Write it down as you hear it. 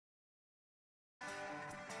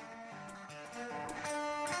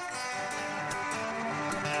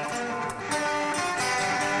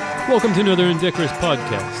Welcome to another Indecorous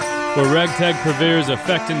podcast, where ragtag purveyors of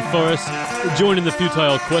fact and farce join in the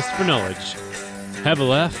futile quest for knowledge. Have a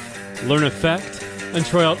laugh, learn a fact, and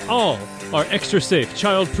try out all our extra-safe,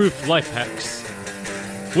 child-proof life hacks.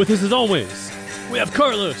 With us as always, we have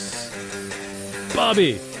Carlos,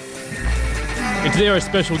 Bobby, and today our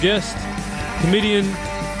special guest, comedian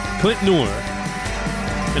Clint Noor.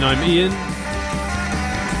 And I'm Ian.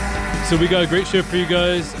 So we got a great show for you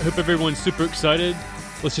guys. I hope everyone's super excited.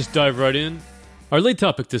 Let's just dive right in. Our lead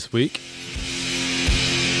topic this week.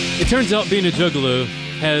 It turns out being a juggalo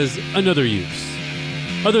has another use,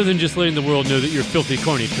 other than just letting the world know that you're filthy,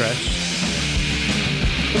 corny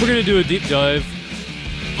trash. And we're going to do a deep dive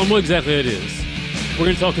on what exactly it is. We're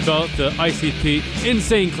going to talk about the ICP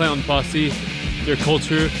Insane Clown Posse, their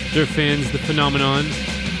culture, their fans, the phenomenon,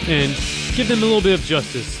 and give them a little bit of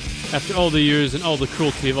justice after all the years and all the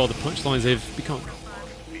cruelty of all the punchlines they've become.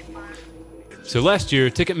 So last year,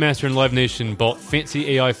 Ticketmaster and Live Nation bought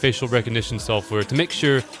fancy AI facial recognition software to make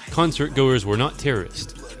sure concert goers were not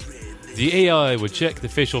terrorists. The AI would check the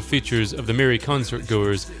facial features of the merry concert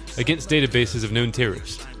goers against databases of known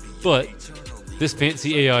terrorists. But this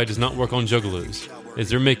fancy AI does not work on juggalos, as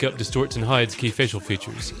their makeup distorts and hides key facial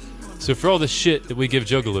features. So for all the shit that we give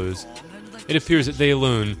juggalos, it appears that they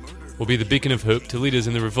alone will be the beacon of hope to lead us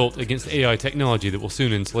in the revolt against AI technology that will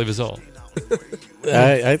soon enslave us all.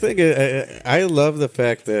 I think I love the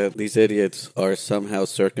fact that these idiots are somehow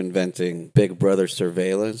circumventing Big Brother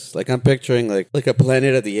surveillance. Like, I'm picturing like a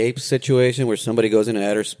Planet of the Apes situation where somebody goes into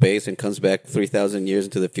outer space and comes back 3,000 years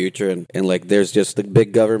into the future, and like there's just the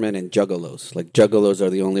big government and juggalos. Like, juggalos are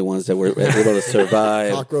the only ones that were able to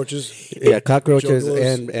survive. Cockroaches. Yeah, cockroaches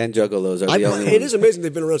Juggalos. and juggalos are the only It ones. is amazing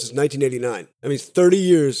they've been around since 1989. I mean, 30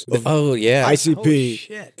 years of Oh, yeah. ICP. Holy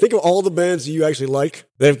shit. Think of all the bands that you actually like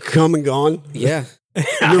that have come and gone. Yeah,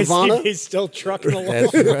 Nirvana? ICP's still trucking along.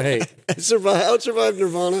 that's right. Outsurvived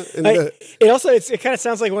Nirvana. And It kind of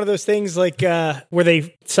sounds like one of those things like where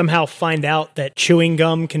they somehow find out that chewing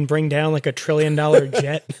gum can bring down like $1 trillion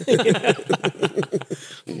jet.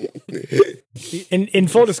 In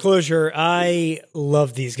full disclosure, I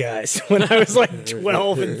loved these guys when I was like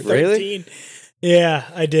 12 and 13. Really? Yeah,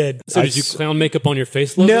 I did. So did you clown makeup on your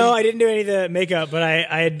face, Logan? No, I didn't do any of the makeup, but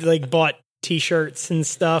I had like bought T-shirts and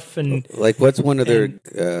stuff, and Like, what's one of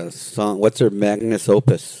their song? What's their magnus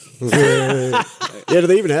opus? yeah, do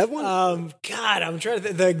they even have one? God, I'm trying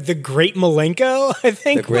to the Great Malenko. I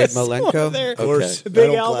think The Great was one Malenko? of their Of course. big That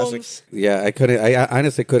old albums. Yeah, I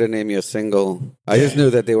honestly couldn't name you a single. I just knew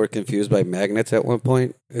that they were confused by magnets at one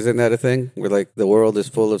point. Isn't that a thing? Where like the world is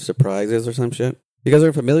full of surprises or some shit? You guys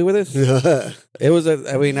are familiar with this? It was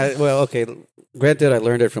granted I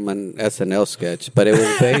learned it from an SNL sketch, but it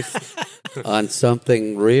was based on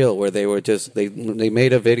something real where they were just, they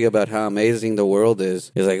made a video about how amazing the world is.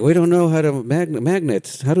 It's like, we don't know how to,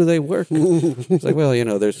 magnets, how do they work? It's like, well,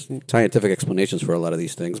 there's scientific explanations for a lot of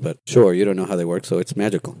these things, but sure, you don't know how they work, so it's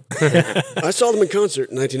magical. I saw them in concert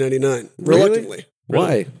in 1999. Really? Reluctantly.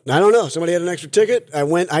 Why? I don't know. Somebody had an extra ticket. I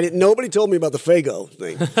went. Nobody told me about the Fago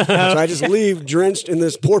thing, so I just leave drenched in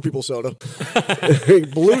this poor people soda,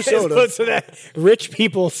 blue soda. So that rich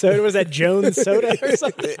people soda, was that Jones soda or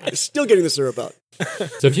something? Still getting the syrup out.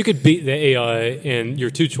 So if you could beat the AI and your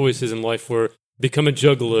two choices in life were become a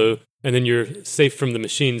juggalo and then you're safe from the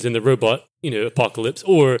machines and the robot, apocalypse,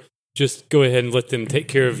 or just go ahead and let them take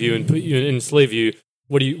care of you and put you and enslave you,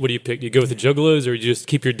 what do you pick? Do you go with the juggalos or you just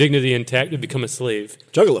keep your dignity intact and become a slave?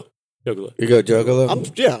 Juggalo. Juggalo. You go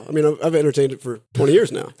juggalo? I've entertained it for 20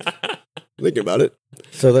 years now. Thinking about it.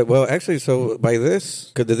 So by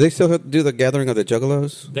this, did they still do the gathering of the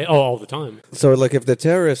juggalos? They all the time. So, like, if the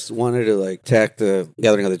terrorists wanted to, like, attack the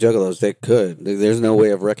gathering of the juggalos, they could. There's no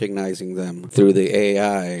way of recognizing them through the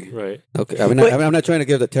AI. Right. Okay. I'm not trying to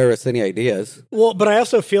give the terrorists any ideas. Well, but I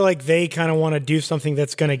also feel like they kind of want to do something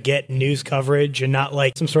that's going to get news coverage and not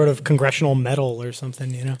like some sort of congressional medal or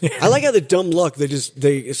something, I like how the dumb luck,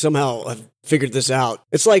 they somehow have figured this out.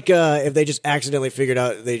 It's like if they just accidentally figured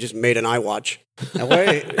out they just made an iWatch. Now,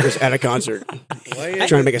 why? Just at a concert. Trying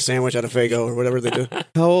to make a sandwich out of Fago or whatever they do.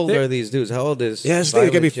 How old are these dudes? How old is Yeah, I think they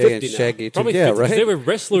could be Violent J 50 and now. Shaggy? Probably yeah, 50, 'cause right? they were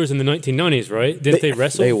wrestlers in the 1990s, right? Didn't they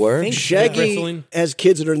wrestle? They were? Shaggy Wrestling? has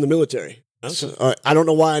kids that are in the military. So, I don't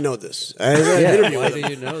know why I know this. I had an Yeah, interview why with do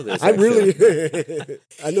them. you know this? I actually? really,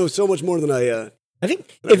 I know so much more than I. I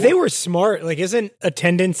think if they were smart, like, isn't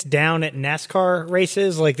attendance down at NASCAR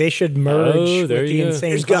races? Like, they should merge with there the you go. insane.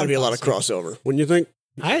 There's got to be a lot of Clown crossover, wouldn't you think?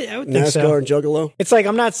 Posse. I would think NASCAR so. and Juggalo. It's like,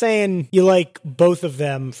 I'm not saying you like both of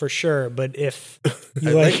them for sure, but if you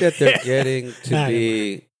I like that they're getting to Nah,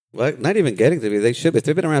 be Well, not even getting to be. They should. If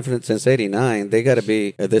they've been around since '89, they got to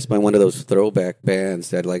be at this point one of those throwback bands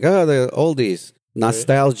that like, oh, the oldies,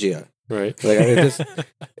 nostalgia. Right. Like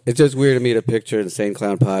it's just weird to me to picture Insane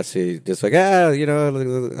Clown Posse just like I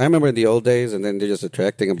remember in the old days, and then they're just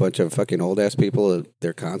attracting a bunch of fucking old ass people at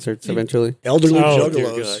their concerts eventually. Elderly dear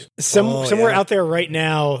juggalos. Somewhere yeah. out there right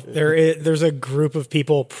now, there's a group of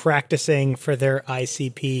people practicing for their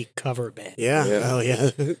ICP cover band. Yeah. Oh yeah.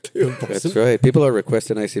 That's right. People are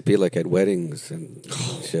requesting ICP like at weddings and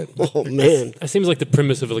shit. Oh man. That seems like the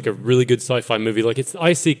premise of like a really good sci-fi movie. Like it's the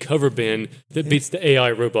IC cover band that beats the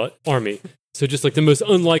AI robot army. So just like the most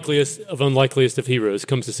unlikeliest of heroes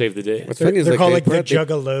comes to save the day. What's funny is They're called they like the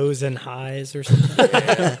probably- Juggalos and Highs or something.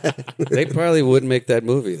 They probably would make that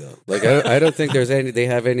movie though. Like I don't think there's any. They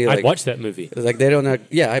have any. Like, I'd watch that movie. Like they don't know.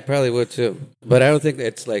 Yeah, I probably would too. But I don't think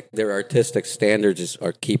it's like their artistic standards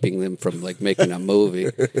are keeping them from like making a movie.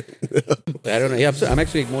 I don't know. Yeah, I'm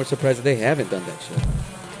actually more surprised that they haven't done that shit.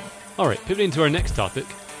 All right, pivoting to our next topic.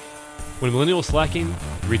 When millennial slacking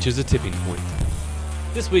reaches a tipping point.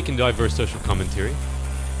 This week in Diverse Social Commentary,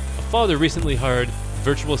 a father recently hired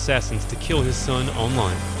virtual assassins to kill his son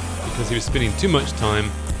online because he was spending too much time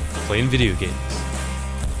playing video games.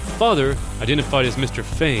 The father, identified as Mr.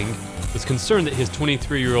 Fang, was concerned that his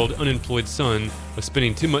 23-year-old unemployed son was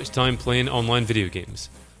spending too much time playing online video games.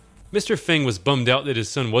 Mr. Fang was bummed out that his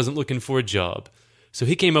son wasn't looking for a job, so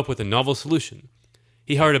he came up with a novel solution.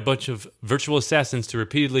 He hired a bunch of virtual assassins to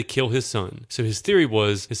repeatedly kill his son. So his theory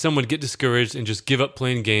was his son would get discouraged and just give up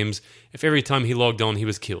playing games if every time he logged on he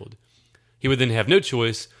was killed. He would then have no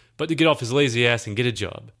choice but to get off his lazy ass and get a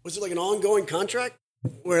job. Was it like an ongoing contract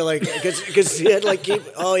where like because he had like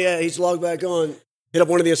he's logged back on. Hit up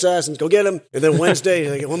one of the assassins, go get him, and then Wednesday,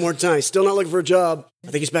 like one more time. He's still not looking for a job. I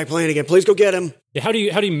think he's back playing again. Please go get him. Yeah, how do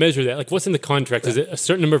you measure that? Like, what's in the contract? Is it a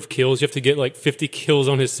certain number of kills? You have to get like 50 kills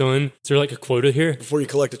on his son. Is there like a quota here? Before you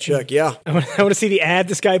collect a check, yeah. I want to see the ad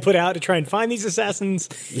this guy put out to try and find these assassins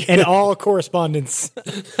and all correspondence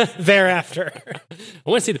thereafter. I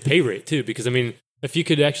want to see the pay rate too, because I mean, if you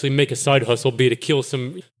could actually make a side hustle be to kill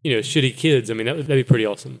some, shitty kids, I mean, that'd be pretty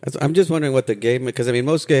awesome. I'm just wondering what the game, because I mean,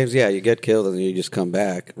 most games, yeah, you get killed and then you just come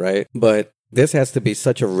back, right? But this has to be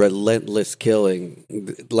such a relentless killing,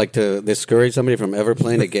 like to discourage somebody from ever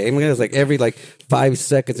playing a game. It's like every 5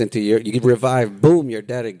 seconds into you revive, boom, you're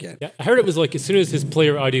dead again. Yeah, I heard it was like as soon as his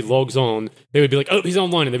player ID logs on, they would be like, "Oh, he's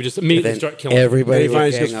online," and they would just immediately start killing him. Everybody And he would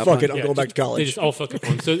finally gang says, up fuck on it, I'm going back to college. They just all fuck up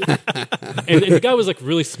on him. So, and the guy was like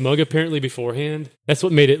really smug apparently beforehand. That's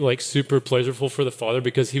what made it like super pleasurable for the father,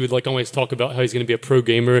 because he would like always talk about how he's going to be a pro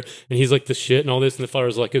gamer and he's like the shit and all this, and the father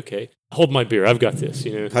was like, "Okay, hold my beer, I've got this."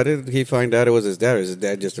 How did he find out it was his dad, or did his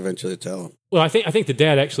dad just eventually tell him? Well, I think the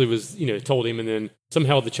dad actually was, told him, and then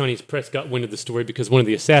somehow the Chinese press got wind of the story because one of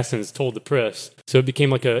the assassins told the press. So it became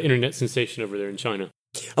like an internet sensation over there in China.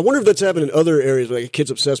 I wonder if that's happened in other areas where like, a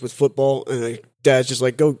kid's obsessed with football and like, dad's just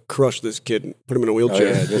like, go crush this kid and put him in a wheelchair.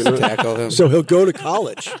 Oh, yeah, just tackle him. So he'll go to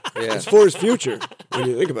college. Yeah. It's for his future when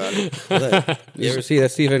you think about it. You ever see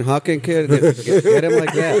that Stephen Hawking kid? Get him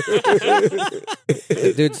like that.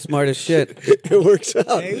 The dude's smart as shit. It works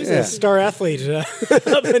out. He was Yeah. a star athlete up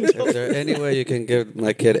until Is there any way you can give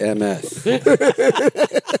my kid MS?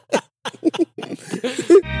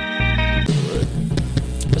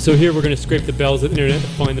 So here we're going to scrape the bowels of the internet to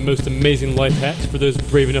find the most amazing life hacks for those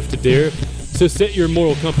brave enough to dare. So set your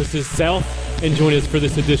moral compasses south and join us for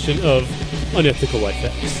this edition of Unethical Life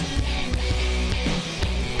Hacks.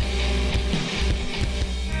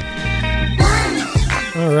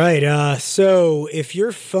 All right. So if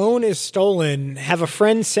your phone is stolen, have a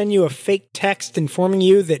friend send you a fake text informing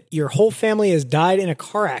you that your whole family has died in a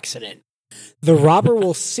car accident. The robber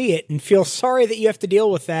will see it and feel sorry that you have to deal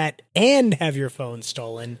with that and have your phone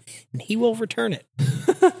stolen, and he will return it.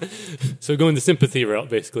 So going the sympathy route,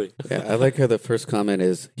 basically. Yeah, I like how the first comment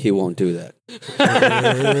is, he won't do that.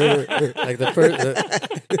 Like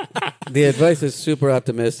the advice is super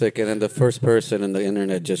optimistic, and then the first person in the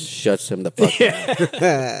internet just shuts him the fuck down.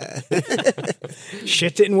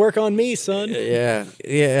 Shit didn't work on me, son. Yeah.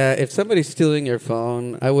 If somebody's stealing your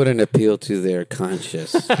phone, I wouldn't appeal to their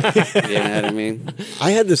conscience. You know what I mean?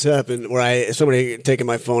 I had this happen where somebody had taken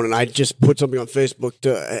my phone and I just put something on Facebook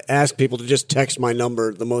to ask people to just text my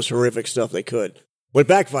number the most horrific stuff they could. Well, it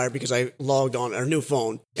backfired because I logged on our new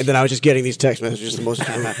phone, and then I was just getting these text messages, the most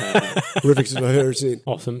horrific stuff I've ever seen.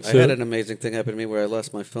 Awesome. I had an amazing thing happen to me where I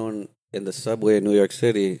lost my phone in the subway in New York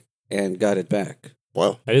City and got it back.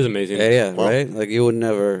 Wow. That is amazing. Yeah, Wow. right? Like you would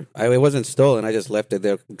never... it wasn't stolen. I just left it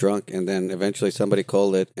there drunk, and then eventually somebody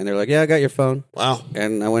called it, and they're like, yeah, I got your phone. Wow.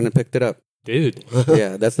 And I went and picked it up. Dude.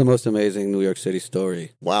 Yeah, that's the most amazing New York City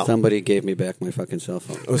story. Wow. Somebody gave me back my fucking cell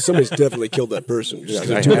phone. Oh, somebody's definitely killed that person. Just 'cause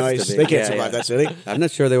they're It too has to nice. be. They can't Yeah, survive yeah. that city. I'm not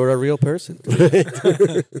sure they were a real person.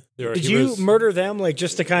 There are Did you heroes. murder them, like,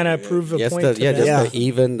 just to kind of prove a Yes, point? yeah, to just them? to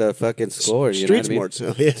even the fucking score. You Street know what I mean? smart,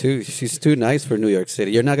 so, yeah. She's too nice for New York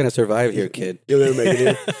City. You're not going to survive here, kid. You'll never make it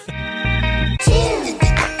here.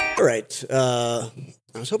 All right.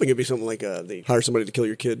 I was hoping it'd be something like they hire somebody to kill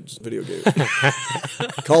your kid's video game.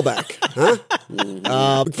 Callback,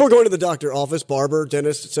 huh? Before going to the doctor, office, barber,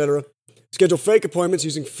 dentist, etc., schedule fake appointments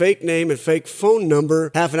using fake name and fake phone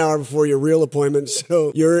number half an hour before your real appointment,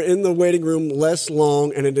 so you're in the waiting room less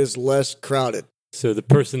long and it is less crowded. So the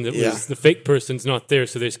person that Yeah. was the fake person's not there,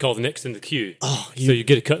 so they just call the next in the queue. Oh, So you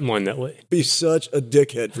get a cut in line that way. Be such a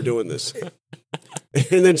dickhead for doing this.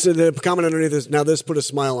 And then so the comment underneath is, now this put a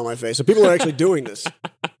smile on my face. So people are actually doing this.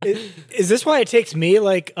 Is this why it takes me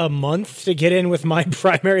like a month to get in with my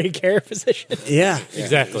primary care physician? Yeah.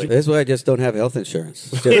 Exactly. That's why I just don't have health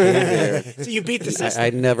insurance. It's just easier. So you beat the system. I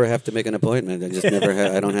never have to make an appointment. I just never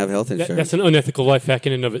I don't have health insurance. That's an unethical life hack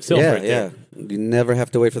in and of itself yeah, right there. yeah. You never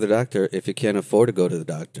have to wait for the doctor if you can't afford to go to the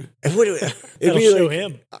doctor. And what do- it'd That'll be show like-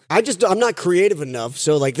 him. I'm not creative enough.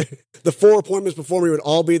 So like the 4 appointments before me would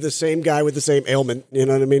all be the same guy with the same ailment. You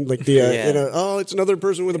know what I mean? Like the, Yeah. it's another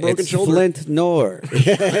person with a broken It's shoulder. Flint Knorr.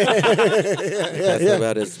 That's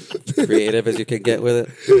about as creative as you can get with it.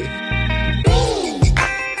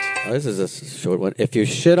 Oh, this is a short one. If you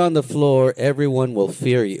shit on the floor, everyone will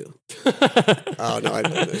fear you. Oh, no, I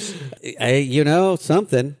know this.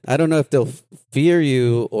 Something. I don't know if they'll fear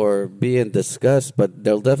you or be in disgust, but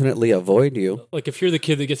they'll definitely avoid you. Like if you're the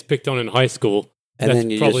kid that gets picked on in high school, And that's then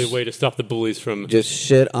you probably just- a way to stop the bullies from. Just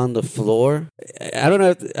shit on the floor. I don't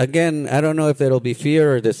know. I don't know if it'll be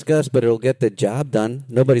fear or disgust, but it'll get the job done.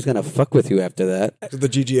 Nobody's gonna fuck with you after that. The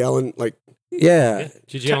G.G. Allen, like, Yeah.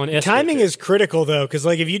 Gigi Allen Timing is critical, though, because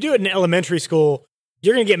like if you do it in elementary school,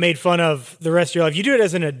 you're going to get made fun of the rest of your life. You do it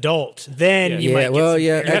as an adult, then Yeah. you Yeah, might get well, some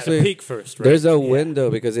yeah, fear. You have to actually, peak first, right? There's a window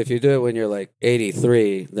because if you do it when you're like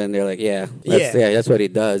 83, then they're like, that's what he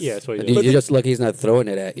does. Yeah, that's what he does. You're just lucky he's not throwing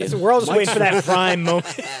it at you. So we're all just waiting for that prime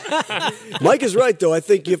moment. Mike is right, though. I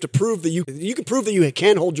think you have to prove that you can prove that you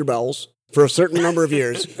can hold your bowels for a certain number of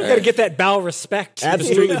years. You got to get that bowel respect.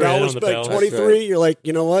 Absolutely, Right bowel on the respect. bell. 23, That's right. you're like,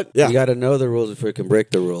 you know what? Yeah, You got to know the rules before you can break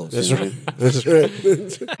the rules. that's you know? right.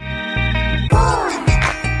 That's right.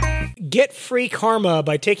 Get free karma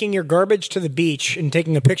by taking your garbage to the beach and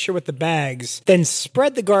taking a picture with the bags, then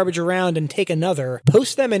spread the garbage around and take another.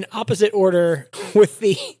 Post them in opposite order with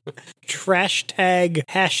the trash tag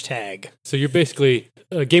hashtag. So you're basically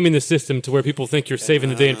gaming the system to where people think you're saving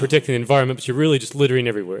the day and protecting the environment, but you're really just littering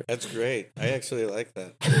everywhere. That's great. I actually like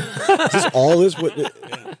that. all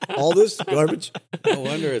this garbage. No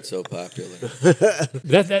wonder it's so popular.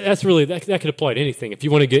 That's really that could apply to anything. If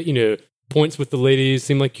you want to get points with the ladies,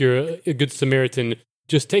 seem like you're a good Samaritan.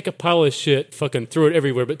 Just take a pile of shit, fucking throw it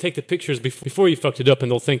everywhere, but take the pictures before you fucked it up,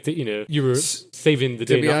 and they'll think that you were saving the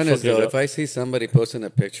day. To be not honest, fucking it though, up. if I see somebody posting a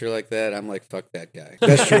picture like that, I'm like, fuck that guy.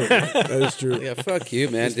 That's true. That is true. Yeah, fuck you,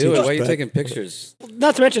 man. Just Do teach it. us Why are you back. taking pictures?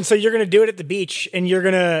 Not to mention, so you're going to do it at the beach and you're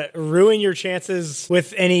going to ruin your chances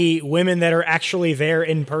with any women that are actually there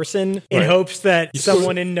in person in Right. hopes that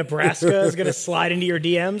someone in Nebraska is going to slide into your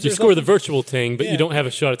DMs. you or score the something. virtual thing, but Yeah. you don't have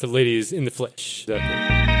a shot at the ladies in the flesh.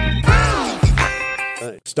 Exactly.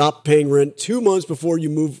 Stop paying rent 2 months before you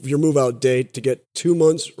move your move out date to get 2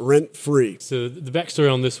 months rent free. So the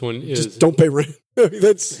backstory on this one is Just don't pay rent.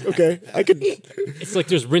 That's okay. I could. it's like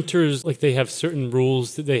there's renters, like they have certain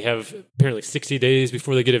rules that they have apparently 60 days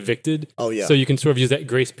before they get evicted. Oh, yeah. So you can sort of use that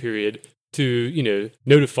grace period to,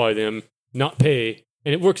 notify them, not pay.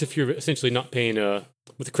 And it works if you're essentially not paying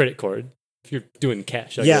with a credit card. If you're doing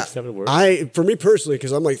cash, I Yeah, guess that would work. for me personally,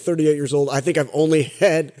 because I'm like 38 years old, I think I've only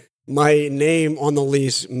had my name on the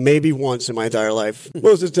lease maybe once in my entire life.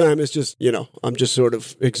 Most of the time, it's just, I'm just sort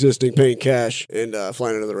of existing, paying cash, and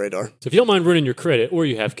flying under the radar. So if you don't mind running your credit or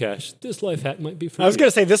you have cash, this life hack might be for I was you. going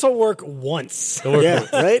to say, this will work once. It'll work Yeah,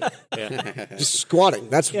 for- right? yeah. Just squatting.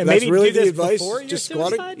 That's Yeah, that's maybe really do the this advice. before your Just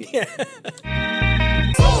squatting. suicide? Yeah.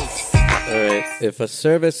 All right. If a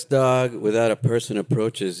service dog without a person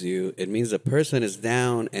approaches you, it means the person is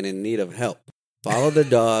down and in need of help. Follow the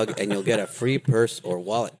dog and you'll get a free purse or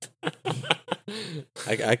wallet.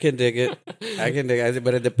 I can dig it.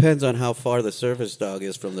 But it depends on how far the service dog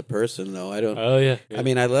is from the person, though. I don't. Oh, yeah. I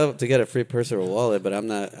mean, I love to get a free purse or a wallet, but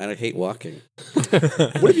I hate walking.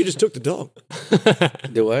 What if you just took the dog?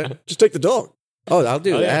 Do what? Just take the dog. Oh, I'll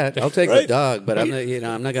do yeah. that. I'll take the dog, but I'm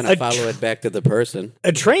not going to follow it back to the person.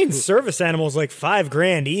 A trained service animal is like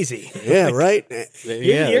 $5,000 easy. Yeah, right.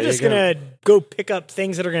 You're just going to go pick up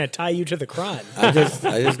things that are going to tie you to the crime. I just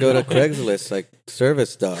go to Craigslist, like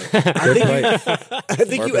service dog. I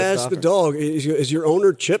think you Best asked offer. the dog, is your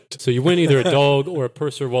owner chipped? So you win either a dog or a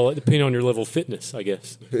purse or wallet, depending on your level of fitness, I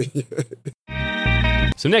guess.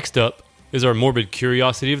 So next up is our morbid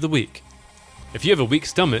curiosity of the week. If you have a weak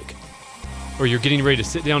stomach, or you're getting ready to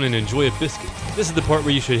sit down and enjoy a biscuit, this is the part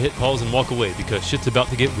where you should hit pause and walk away because shit's about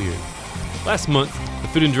to get weird. Last month, the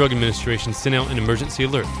Food and Drug Administration sent out an emergency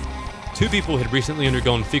alert. 2 people had recently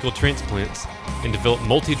undergone fecal transplants and developed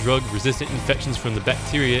multi-drug resistant infections from the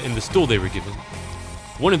bacteria in the stool they were given.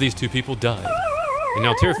 One of these 2 people died, and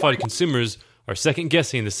now terrified consumers are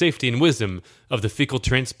second-guessing the safety and wisdom of the fecal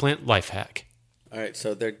transplant life hack. All right,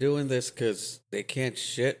 so they're doing this because they can't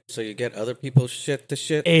shit, so you get other people's shit to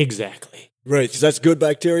shit? Exactly. Right, because that's good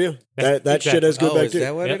bacteria. That shit has good Oh, bacteria. is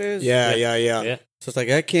that what Yep. it is? Yeah. So it's like,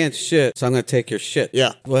 I can't shit, so I'm going to take your shit.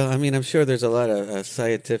 Yeah. Well, I mean, I'm sure there's a lot of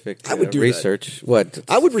scientific I would do that. research. What?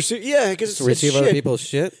 I would receive, because it's receive shit. other people's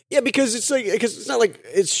shit? Yeah, because it's not like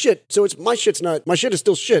it's shit. So it's my shit's not my shit is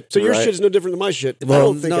still shit. So your Right. shit is no different than my shit. I Well,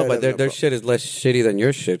 don't think no, I'd but have their that problem. shit is less shitty than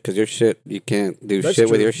your shit because your shit, you can't do That's shit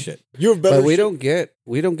with true. your shit. You have better. But we shit.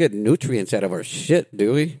 don't get nutrients out of our shit,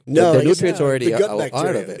 do we? No, the I guess nutrients not. already The gut are out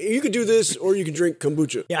bacteria. of it. You could do this, or you can drink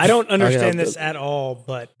kombucha. Yeah, I don't understand yeah, this at all,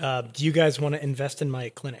 but do you guys want to invest in my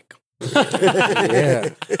clinic? Yeah.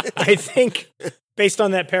 I think, based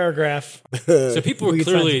on that paragraph, So people We are can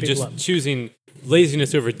sign clearly some people just up. choosing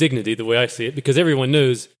laziness over dignity, the way I see it, because everyone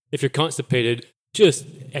knows if you're constipated, just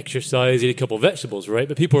exercise, eat a couple vegetables, right?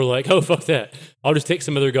 But people are like, oh, fuck that. I'll just take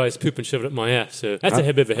some other guy's poop and shove it up my ass. So that's a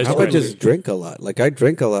bit of a head How about scratcher. just drink a lot? Like, I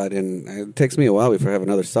drink a lot, and it takes me a while before I have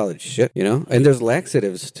another solid shit, you know? And there's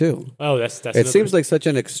laxatives, too. Oh, that's It seems like such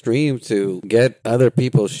an extreme to get other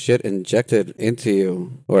people's shit injected into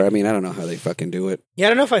you. Or, I mean, I don't know how they fucking do it. yeah, I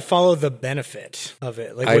don't know if I follow the benefit of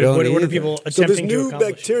it. Like, I don't what are either. people So this attempting to new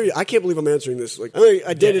accomplish? bacteria, I can't believe I'm answering this. Like,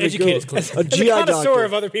 I dated educate a us, girl, Clint. a As a GI connoisseur doctor.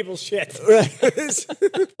 of other people's shit. Right.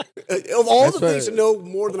 Of all That's the things why- to know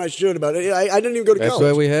more than I should about it, I didn't even go to That's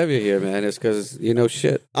college. why we have you here, man. It's because you know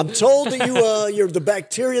shit. I'm told that you're the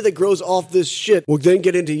bacteria that grows off this shit will then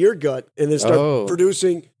get into your gut and then start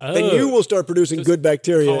producing. Then Oh. you will start producing good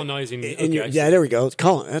bacteria. colonizing- in okay, your, I see. yeah, there we go. It's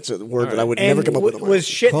colon. That's a word that I would never come up with. on my was own.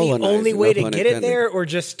 shit the Colonizing, only way no to pun get it intended. there, or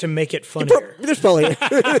just to make it funnier? There's probably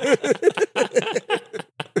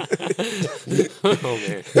Oh,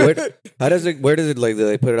 man. Where does it, like, do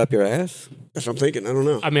they put it up your ass? that's what I'm thinking. I don't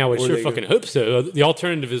know. I mean, I would Where sure they fucking go. hope so. The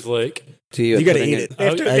alternative is like, To you, You gotta putting eat it. They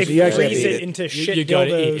have to Actually, you actually have freeze to eat it it. into You- shit you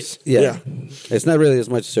gotta eat dildos. Yeah. It's not really as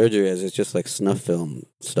much surgery as it's just like snuff film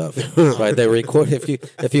stuff. Right? They record if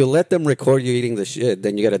you let them record you eating the shit,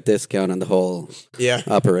 then you get a discount on the whole Yeah.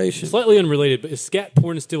 operation. slightly unrelated, but is scat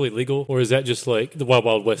porn still illegal? Or is that just like the Wild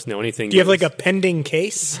Wild West now? Anything Do you have goes? like a pending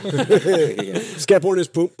case? Scat porn is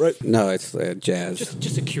poop, right? No, it's jazz.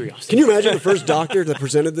 Just a curiosity. Can you imagine the first doctor that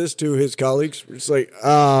presented this to his colleagues? It's like,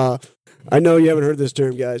 I know you haven't heard this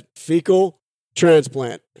term, guys. Fecal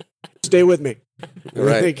transplant. Stay with me.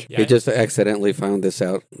 Right. Like, He just accidentally found this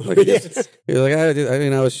out. Like he's like,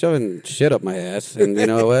 I was shoving shit up my ass, and you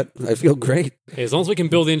know what? I feel great. Hey, as long as we can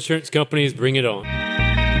build the insurance companies, bring it on.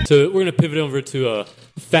 So we're going to pivot over to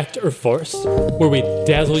Fact or Farce, where we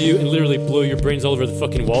dazzle you and literally blow your brains all over the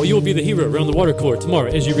fucking wall. You will be the hero around the water cooler tomorrow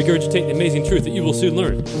as you regurgitate the amazing truth that you will soon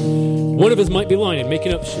learn. One of us might be lying and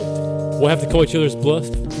making up shit. We'll have to call each other's bluff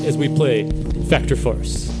as we play Fact or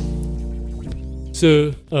Farce.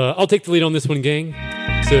 So I'll take the lead on this one, gang.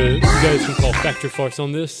 So you guys can call Fact or Farce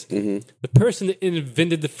on this. Mm-hmm. The person that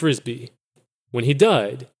invented the Frisbee, when he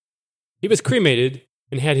died, he was cremated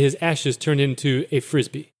and had his ashes turned into a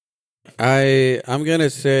Frisbee. I'm gonna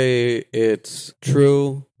say it's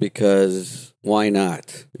true because why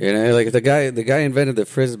not? You know, like the guy invented the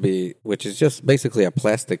Frisbee, which is just basically a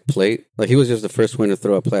plastic plate. Like he was just the first one to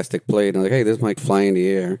throw a plastic plate, and like, hey, this might fly in the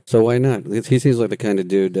air. So why not? He seems like the kind of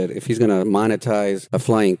dude that if he's gonna monetize a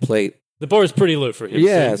flying plate, The bar is pretty low for him.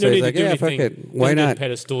 yeah, so so no he's need like, to do yeah, fuck anything. it, why Doesn't need a not?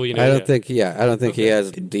 pedestal, you know. I don't yeah. think he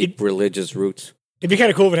has deep religious roots. It'd be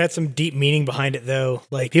kind of cool if it had some deep meaning behind it, though.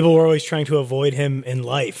 Like, people were always trying to avoid him in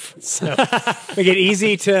life. So, make it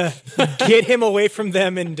easy to get him away from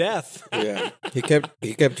them in death. Yeah, he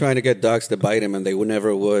kept trying to get dogs to bite him, and they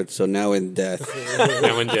never would. So now in death,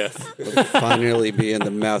 Now in death. he'll finally be in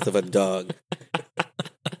the mouth of a dog.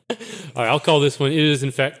 All right, I'll call this one. It is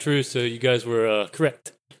in fact true. So you guys were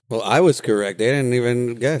correct. Well, I was correct. They didn't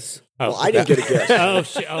even guess. Well, I didn't get a guess Oh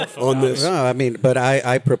shit! Oh, fuck. on this. No, I mean, but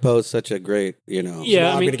I proposed such a great, Yeah, I'm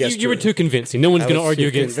I mean, gonna guess you were true. too convincing. No one's I going to was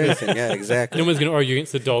argue too against that. convincing. Yeah, exactly. No one's going to argue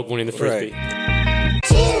against the dog winning the frisbee.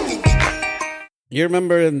 You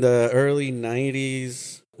remember in the early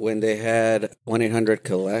 90s when they had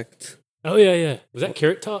 1-800-COLLECT? Oh yeah. Was that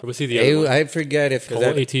Carrot Top? Or was he the other one? I forget if Call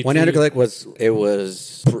AT&T. 1-800-COLLECT was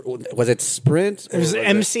it Sprint? It was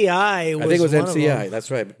MCI. I think it was one of MCI. them.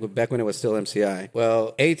 That's right. Back when it was still MCI.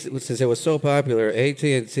 Well, since it was so popular,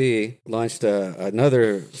 AT&T launched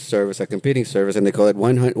another service, a competing service, and they call it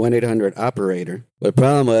 1-800-OPERATOR. But the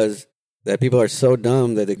problem was that people are so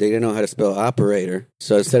dumb that they didn't know how to spell operator.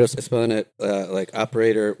 So instead of spelling it like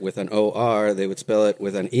operator with an OR, they would spell it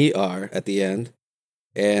with an ER at the end.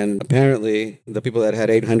 And apparently, the people that had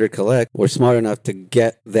 800-COLLECT were smart enough to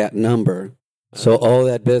get that number. So all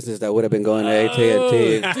that business that would have been going to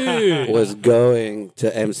AT&T dude, was going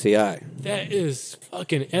to MCI. that is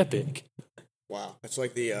fucking epic. Wow, that's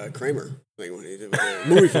like the Kramer thing when he did with the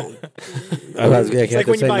movie phone. It's like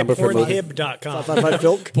when you buy Pornhib.com. 555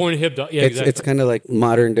 Filk. Pornhib. Yeah, exactly. It's kind of like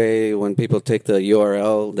modern day when people take the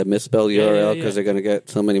URL, the misspelled URL, because they're going to get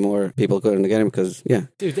so many more people going to get them. Because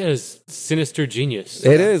Dude, that is sinister genius.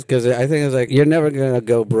 it is. Because I think it's like you're never going to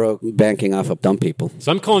go broke banking off of dumb people.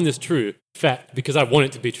 So I'm calling this true fact because I want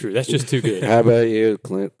it to be true. That's just too good. How about you,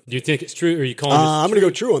 Clint? Do you think it's true, or are you calling this? I'm going to go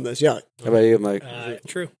true on this, yeah. How about you, Mike?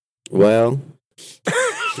 True. Well,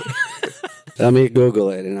 let me Google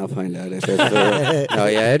it and I'll find out if it's true. Oh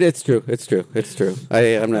yeah, it's true. It's true. It's true.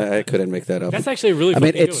 I couldn't make that up. That's actually a really. I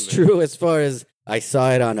mean, fucking it's good one, man. true as far as I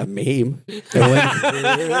saw it on a meme.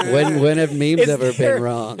 And when have memes Is ever there- been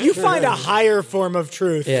wrong? You find a higher form of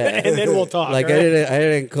truth, Yeah. and then we'll talk. Like all right? I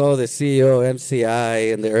didn't call the CEO of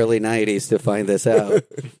MCI in the early '90s to find this out.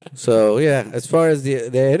 So yeah, as far as the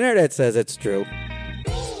internet says, it's true.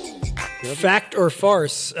 Fact or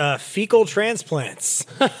farce? Fecal transplants.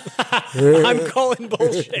 I'm calling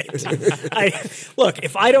bullshit. Look,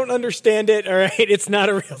 if I don't understand it, all right, it's not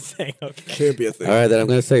a real thing. Okay. Can't be a thing. All right, then I'm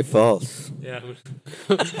going to say false. Yeah.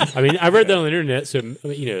 I mean, I read that on the internet, so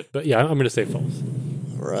but yeah, I'm going to say false.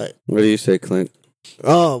 All right. What do you say, Clint?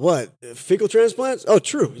 Oh, what? Fecal transplants? Oh,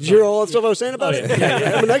 true. Did you hear all that stuff I was saying about Oh, it? yeah.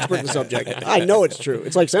 Yeah, I'm an expert in the subject. I know it's true.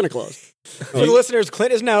 It's like Santa Claus. For the listeners,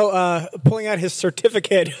 Clint is now pulling out his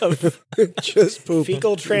certificate of Just poop.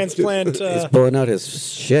 fecal transplant. He's pulling out his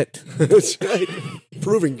shit. That's right.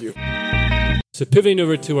 Proving you. So pivoting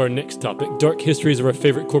over to our next topic, dark histories of our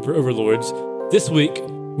favorite corporate overlords. This week,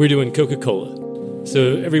 we're doing Coca-Cola.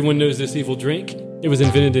 So everyone knows this evil drink. It was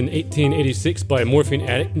invented in 1886 by a morphine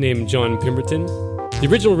addict named John Pemberton. The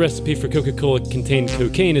original recipe for Coca-Cola contained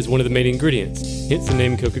cocaine as one of the main ingredients, hence the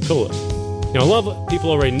name Coca-Cola. Now, a lot of people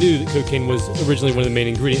already knew that cocaine was originally one of the main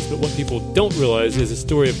ingredients, but what people don't realize is the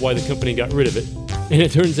story of why the company got rid of it. And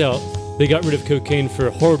it turns out they got rid of cocaine for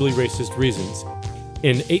horribly racist reasons.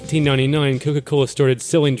 In 1899, Coca-Cola started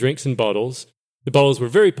selling drinks in bottles. The bottles were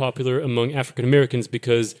very popular among African Americans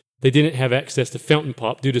because they didn't have access to fountain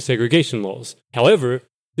pop due to segregation laws. However,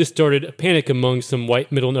 this started a panic among some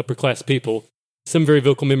white middle and upper class people. Some very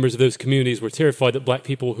vocal members of those communities were terrified that black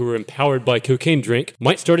people who were empowered by cocaine drink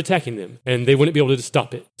might start attacking them, and they wouldn't be able to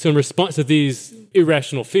stop it. So in response to these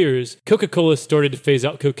irrational fears, Coca-Cola started to phase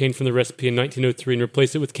out cocaine from the recipe in 1903 and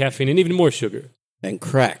replace it with caffeine and even more sugar. And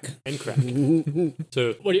crack. And crack.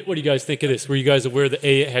 So what do you guys think of this? Were you guys aware that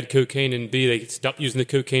A, it had cocaine, and B, they stopped using the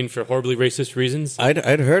cocaine for horribly racist reasons? I'd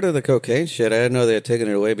heard of the cocaine shit. I didn't know they had taken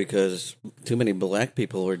it away because too many black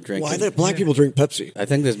people were drinking. Why did black people drink Pepsi? I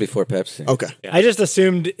think this is before Pepsi. Okay. I just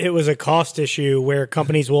assumed it was a cost issue where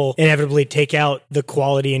companies will inevitably take out the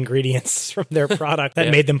quality ingredients from their product that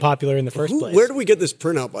Yeah. made them popular in the first place. Where do we get this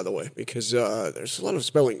printout, by the way? Because there's a lot of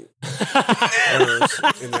spelling errors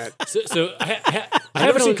in that. So I've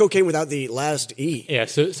never seen cocaine without the last E. Yeah,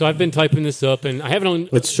 so I've been typing this up, and I have it on.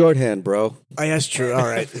 It's shorthand, bro. Oh, yeah, that's true. All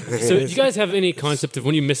right. So, do you guys have any concept of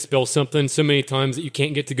when you misspell something so many times that you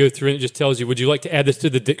can't get to go through and it just tells you, would you like to add this to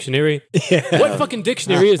the dictionary? Yeah. What fucking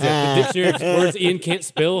dictionary is that? The dictionary of words Ian can't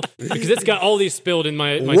spell? Because it's got all these spelled in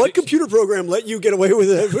my What computer program let you get away with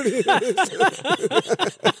it?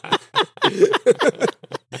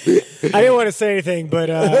 I didn't want to say anything, but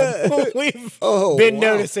we've been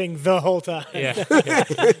noticing the whole time. Yeah.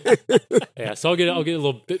 Yeah, so I'll get a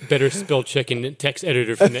little bit better spell checking text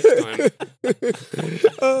editor for next time.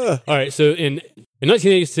 All right, so in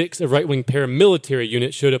 1986, a right-wing paramilitary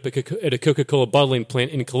unit showed up at a Coca-Cola bottling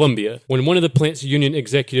plant in Colombia. When one of the plant's union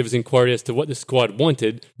executives inquired as to what the squad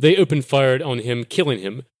wanted, they opened fire on him, killing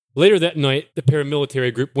him. Later that night, the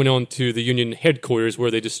paramilitary group went on to the union headquarters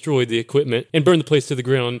where they destroyed the equipment and burned the place to the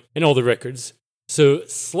ground and all the records. So,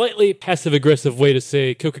 slightly passive-aggressive way to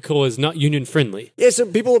say Coca-Cola is not union-friendly. Yeah,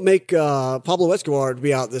 some people make Pablo Escobar to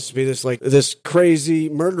be out to be this crazy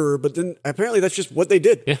murderer, but then apparently that's just what they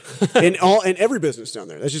did. Yeah. in every business down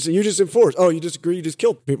there. That's just you just enforce. Oh, you disagree, you just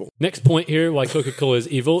kill people. Next point here, why Coca-Cola is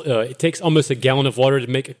evil. It takes almost a gallon of water to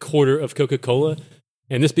make a quarter of Coca-Cola,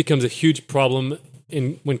 and this becomes a huge problem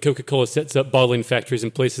when Coca-Cola sets up bottling factories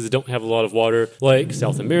in places that don't have a lot of water, like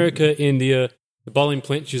South America, India. The bottling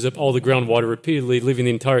plants use up all the groundwater repeatedly, leaving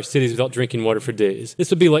the entire cities without drinking water for days. This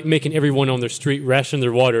would be like making everyone on their street ration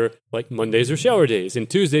their water, like Mondays are shower days, and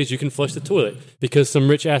Tuesdays you can flush the toilet, because some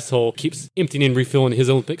rich asshole keeps emptying and refilling his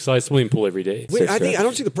Olympic-sized swimming pool every day. Wait, I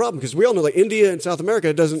don't see the problem, because we all know like India and South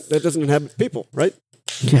America doesn't inhabit people, right?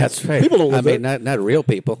 That's right. People don't live not real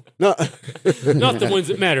people. No. Not the ones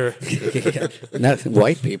that matter. Not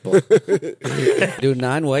white people. Do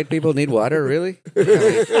non-white people need water, really?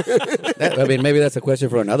 I mean, maybe that's a question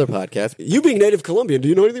for another podcast. You being native Colombian, do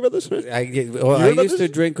you know anything about this? I heard about used to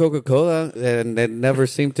this? drink Coca-Cola, and it never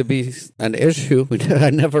seemed to be an issue. I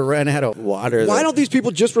never ran out of water. Why don't these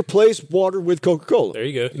people just replace water with Coca-Cola? There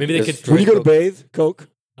you go. Maybe they Just could... When you go to bathe, Coke.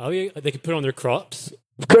 Oh, yeah, they could put it on their crops.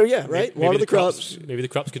 Yeah, right? Water the crops. Maybe the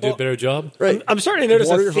crops could do a better job. Right. I'm starting to notice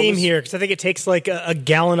Water a your theme hummus. here because I think it takes like a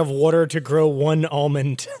gallon of water to grow one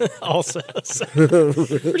almond. Also, so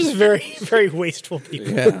we're just very, very wasteful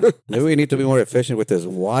people. Yeah. Maybe we need to be more efficient with this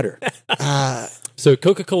water. So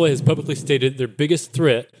Coca-Cola has publicly stated their biggest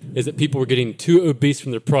threat is that people are getting too obese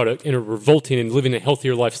from their product and are revolting and living a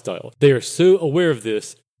healthier lifestyle. They are so aware of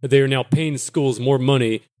this that they are now paying schools more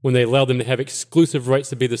money when they allow them to have exclusive rights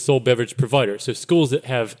to be the sole beverage provider. So schools that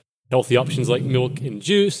have healthy options like milk and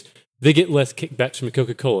juice, they get less kickbacks from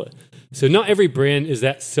Coca-Cola. So not every brand is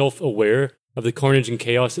that self-aware of the carnage and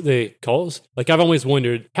chaos that they cause. Like I've always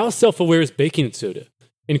wondered, how self-aware is baking soda?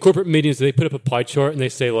 In corporate meetings, they put up a pie chart and they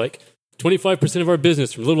say like, 25% of our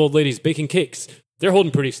business from little old ladies baking cakes. They're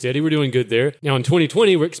holding pretty steady. We're doing good there. Now in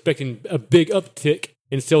 2020, we're expecting a big uptick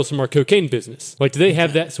in sales from our cocaine business. Like, do they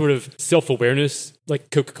have that sort of self-awareness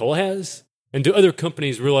like Coca-Cola has? And do other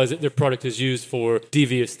companies realize that their product is used for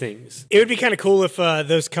devious things? It would be kind of cool if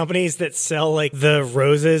those companies that sell like the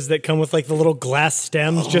roses that come with like the little glass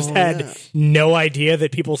stems just had no idea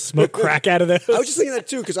that people smoke crack out of those. I was just thinking that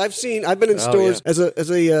too because I've been in stores as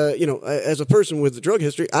a person with a drug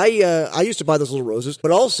history. I used to buy those little roses,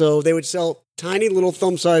 but also they would sell tiny little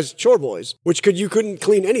thumb-sized chore boys, which you couldn't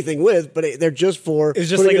clean anything with, but they're just for It's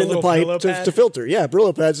just putting like it a in the little pipe Brillo pad? to filter. Yeah,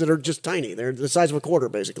 Brillo pads that are just tiny. They're the size of a quarter,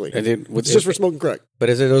 basically. And It's just for smoking crack. But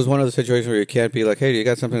is it one of the situations where you can't be like, hey, you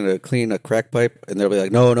got something to clean a crack pipe? And they'll be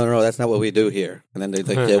like, no, that's not what we do here. And then they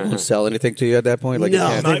won't sell anything to you at that point? Like,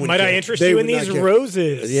 No. you can't. Might I interest They you in would not these care.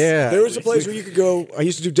 roses? Yeah. There was a place where you could go. I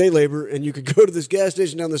used to do day labor, and you could go to this gas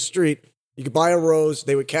station down the street. You could buy a rose.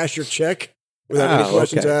 They would cash your check without any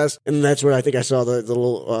questions asked. And that's where I think I saw the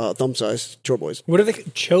little thumb-sized chore boys. What are they?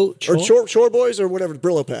 Chore? Or chore boys or whatever,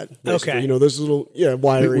 Brillo pad. basically. Okay. You know, those little,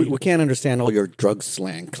 wiry. We can't understand all your drug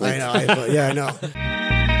slang, Clint. I know. I know.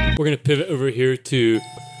 We're going to pivot over here to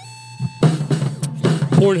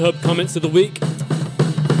Pornhub comments of the week.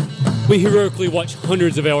 We heroically watch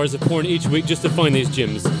hundreds of hours of porn each week just to find these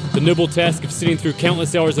gems. The noble task of sitting through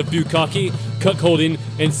countless hours of bukkake, cuckolding,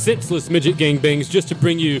 and senseless midget gangbangs just to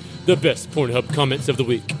bring you the best Pornhub comments of the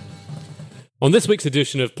week. On this week's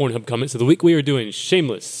edition of Pornhub Comments of the Week, we are doing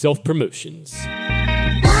shameless self-promotions.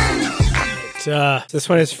 This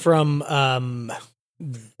one is from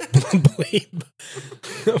Bleep.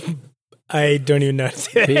 I don't even know how to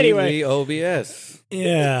say that. Anyway, PVOBS.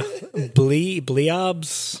 yeah,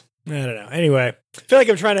 Bleobs. I don't know. Anyway, I feel like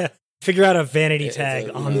I'm trying to figure out a vanity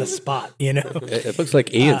tag on the spot. You know, It looks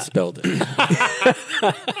like Ian spelled it.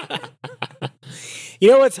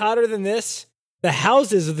 you know what's hotter than this? The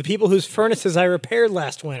houses of the people whose furnaces I repaired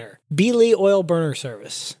last winter. Beely Oil Burner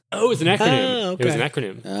Service. Oh, it's an acronym. Oh, okay. It was an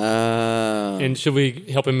acronym. And And should we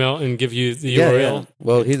help him out and give you the URL?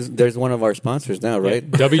 Well, there's one of our sponsors now, right?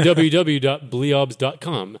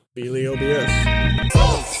 www.bleobs.com. Beely OBS.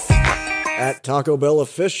 At Taco Bell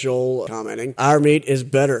Official commenting, our meat is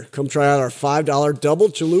better. Come try out our $5 double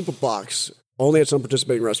chalupa box. Only at some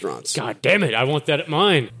participating restaurants. God damn it, I want that at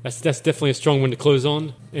mine. That's definitely a strong one to close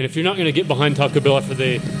on. And if you're not going to get behind Taco Bell after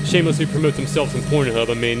they shamelessly promote themselves in Pornhub,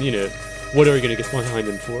 I mean, you know, what are you going to get behind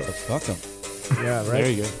them for? Fuck them. Yeah, right. There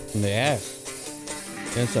you go. In the ass.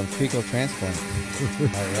 Then some fecal transplant. All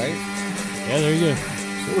right? Yeah, there you go.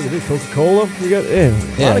 What is it, Coca-Cola? We got a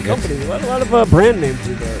lot of companies, a lot of brand names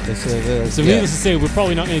in there. So needless to say, we're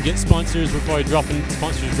probably not going to get sponsors. We're probably dropping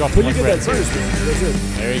sponsors. But you like get that rats here. first, man. That's it.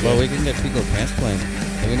 There you go. Well, we can get fecal transplant.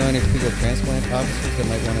 Do we know any fecal transplant offices that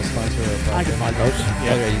might want to sponsor a podcast? I can find those.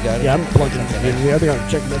 Okay, you got it? Yeah, I'm plugged in. Yeah, I think I'll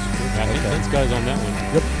check this. I think Clint's got us on that one.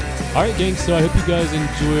 Yep. All right, gang. So I hope you guys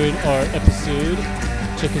enjoyed our episode.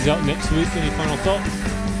 Check us out next week. Any final thoughts?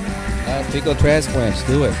 Fecal transplants,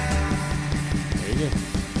 do it. There you go.